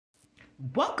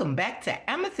Welcome back to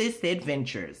Amethyst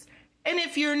Adventures. And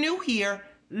if you're new here,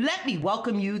 let me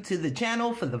welcome you to the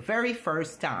channel for the very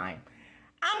first time.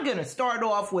 I'm going to start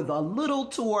off with a little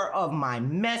tour of my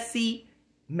messy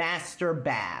master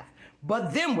bath,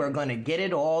 but then we're going to get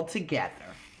it all together.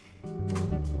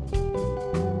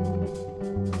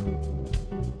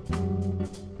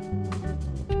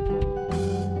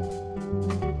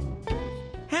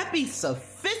 Happy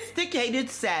sophisticated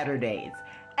Saturdays.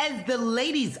 As the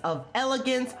ladies of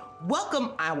elegance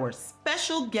welcome our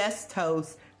special guest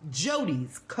host,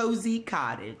 Jody's Cozy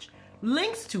Cottage.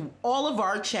 Links to all of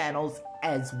our channels,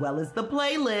 as well as the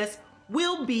playlist,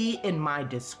 will be in my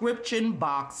description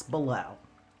box below.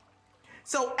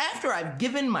 So after I've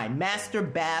given my master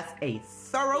bath a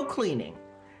thorough cleaning,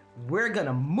 we're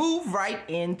gonna move right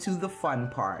into the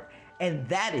fun part, and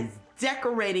that is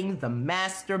decorating the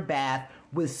master bath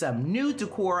with some new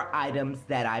decor items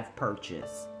that I've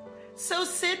purchased. So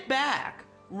sit back,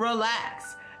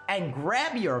 relax, and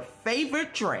grab your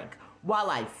favorite drink while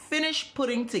I finish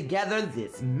putting together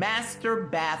this master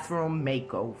bathroom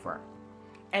makeover.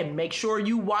 And make sure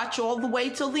you watch all the way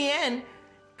till the end,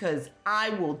 because I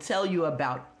will tell you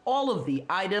about all of the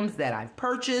items that I've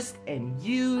purchased and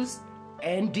used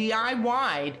and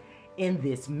DIY'd in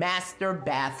this master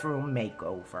bathroom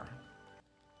makeover.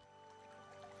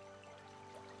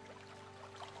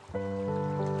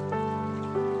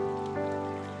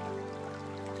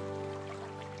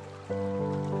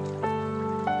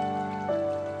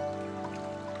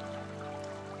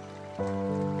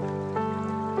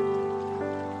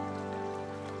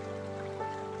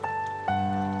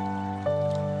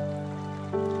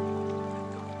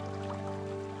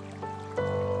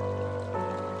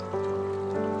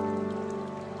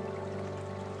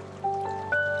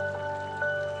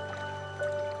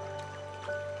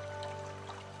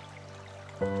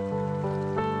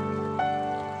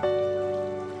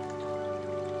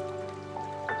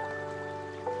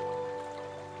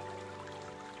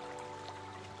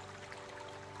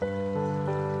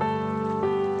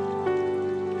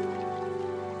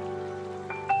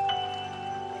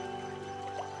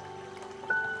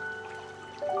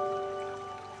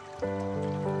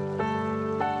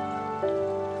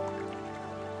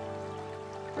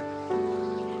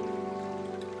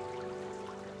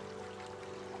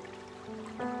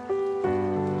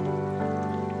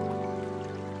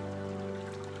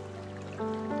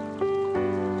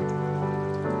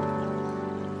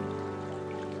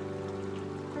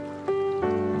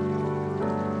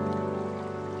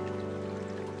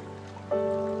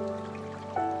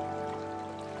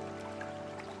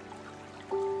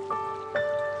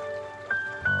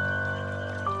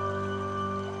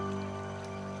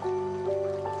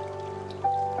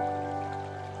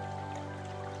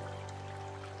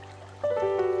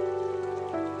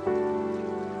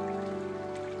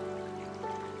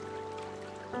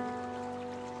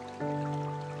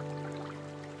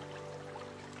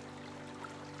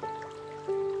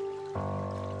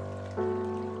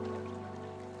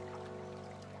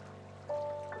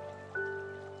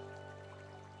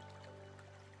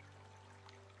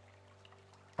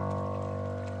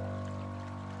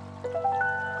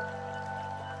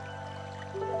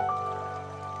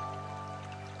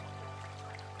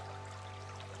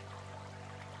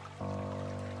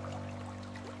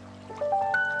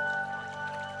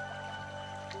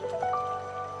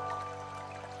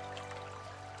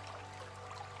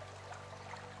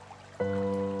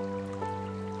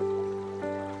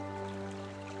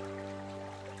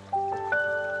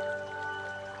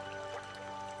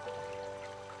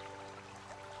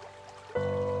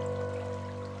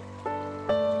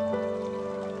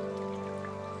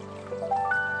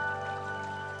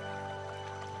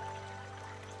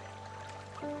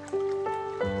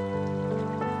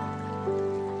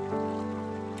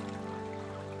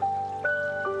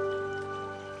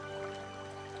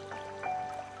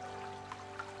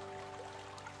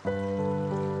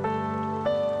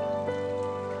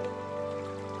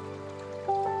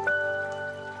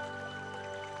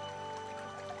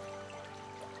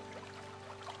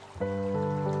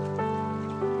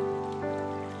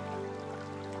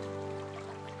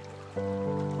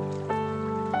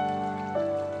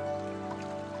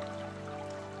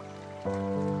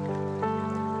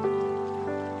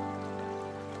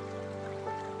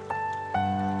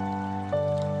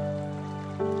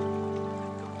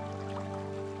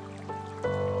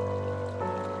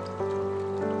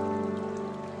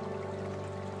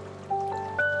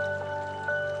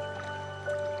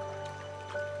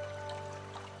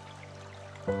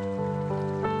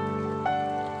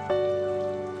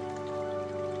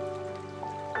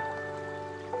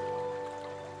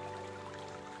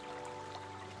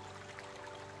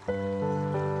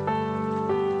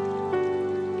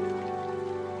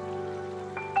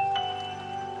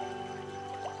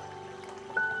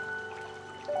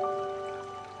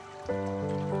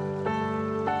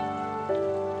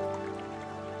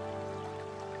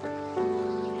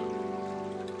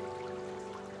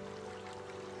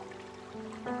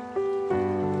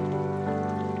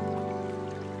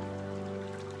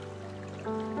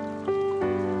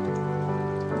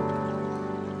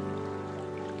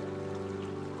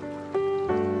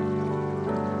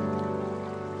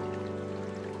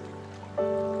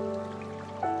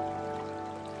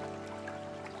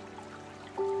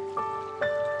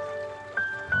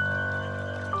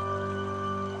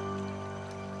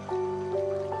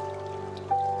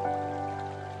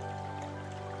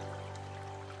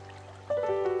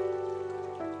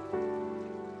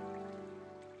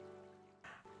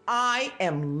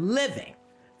 am living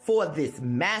for this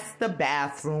master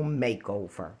bathroom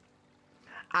makeover.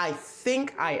 I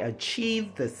think I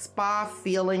achieved the spa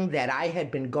feeling that I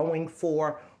had been going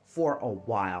for a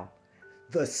while.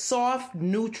 The soft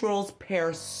neutrals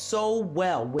pair so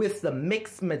well with the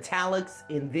mixed metallics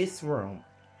in this room,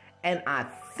 and I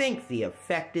think the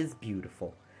effect is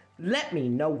beautiful. Let me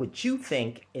know what you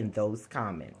think in those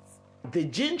comments. The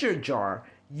ginger jar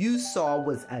you saw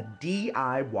was a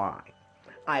DIY.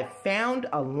 I found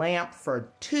a lamp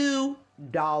for $2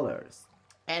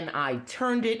 and I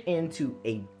turned it into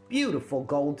a beautiful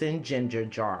golden ginger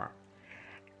jar.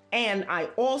 And I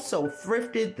also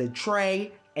thrifted the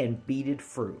tray and beaded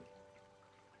fruit.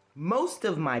 Most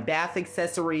of my bath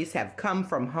accessories have come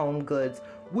from Home Goods,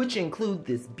 which include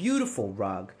this beautiful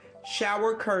rug,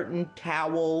 shower curtain,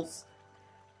 towels,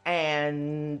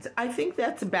 and I think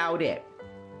that's about it.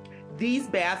 These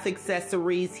bath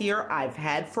accessories here I've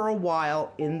had for a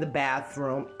while in the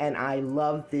bathroom, and I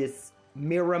love this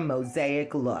mirror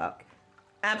mosaic look.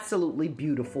 Absolutely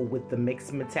beautiful with the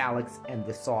mixed metallics and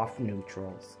the soft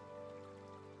neutrals.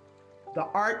 The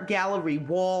art gallery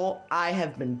wall I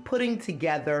have been putting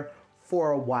together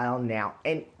for a while now,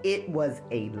 and it was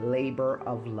a labor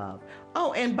of love.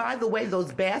 Oh, and by the way,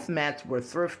 those bath mats were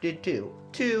thrifted too.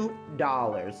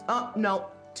 $2. Oh, no,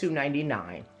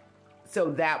 $2.99.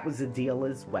 So that was a deal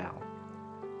as well.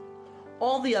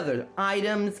 All the other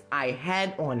items I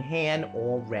had on hand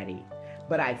already,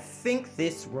 but I think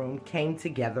this room came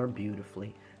together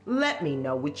beautifully. Let me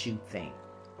know what you think.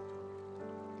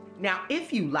 Now,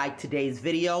 if you liked today's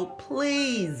video,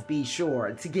 please be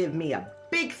sure to give me a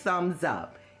big thumbs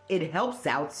up. It helps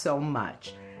out so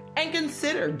much. And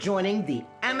consider joining the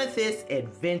Amethyst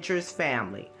Adventures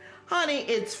family. Honey,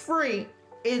 it's free,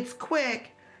 it's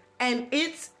quick, and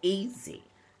it's easy.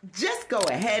 Just go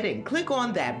ahead and click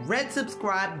on that red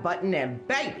subscribe button and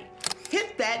baby,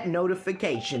 hit that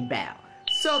notification bell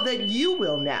so that you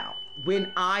will know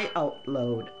when I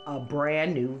upload a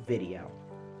brand new video.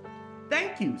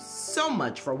 Thank you so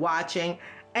much for watching,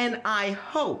 and I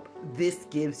hope this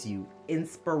gives you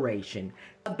inspiration.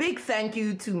 A big thank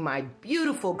you to my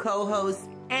beautiful co-host,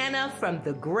 Anna from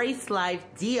the Grace Life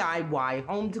DIY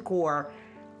Home Decor,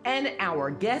 and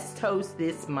our guest host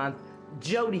this month,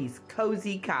 Jody's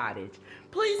Cozy Cottage.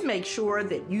 Please make sure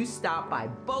that you stop by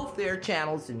both their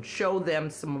channels and show them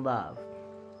some love.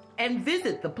 And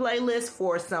visit the playlist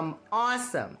for some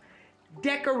awesome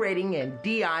decorating and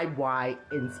DIY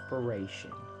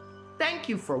inspiration. Thank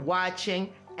you for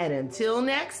watching, and until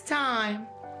next time.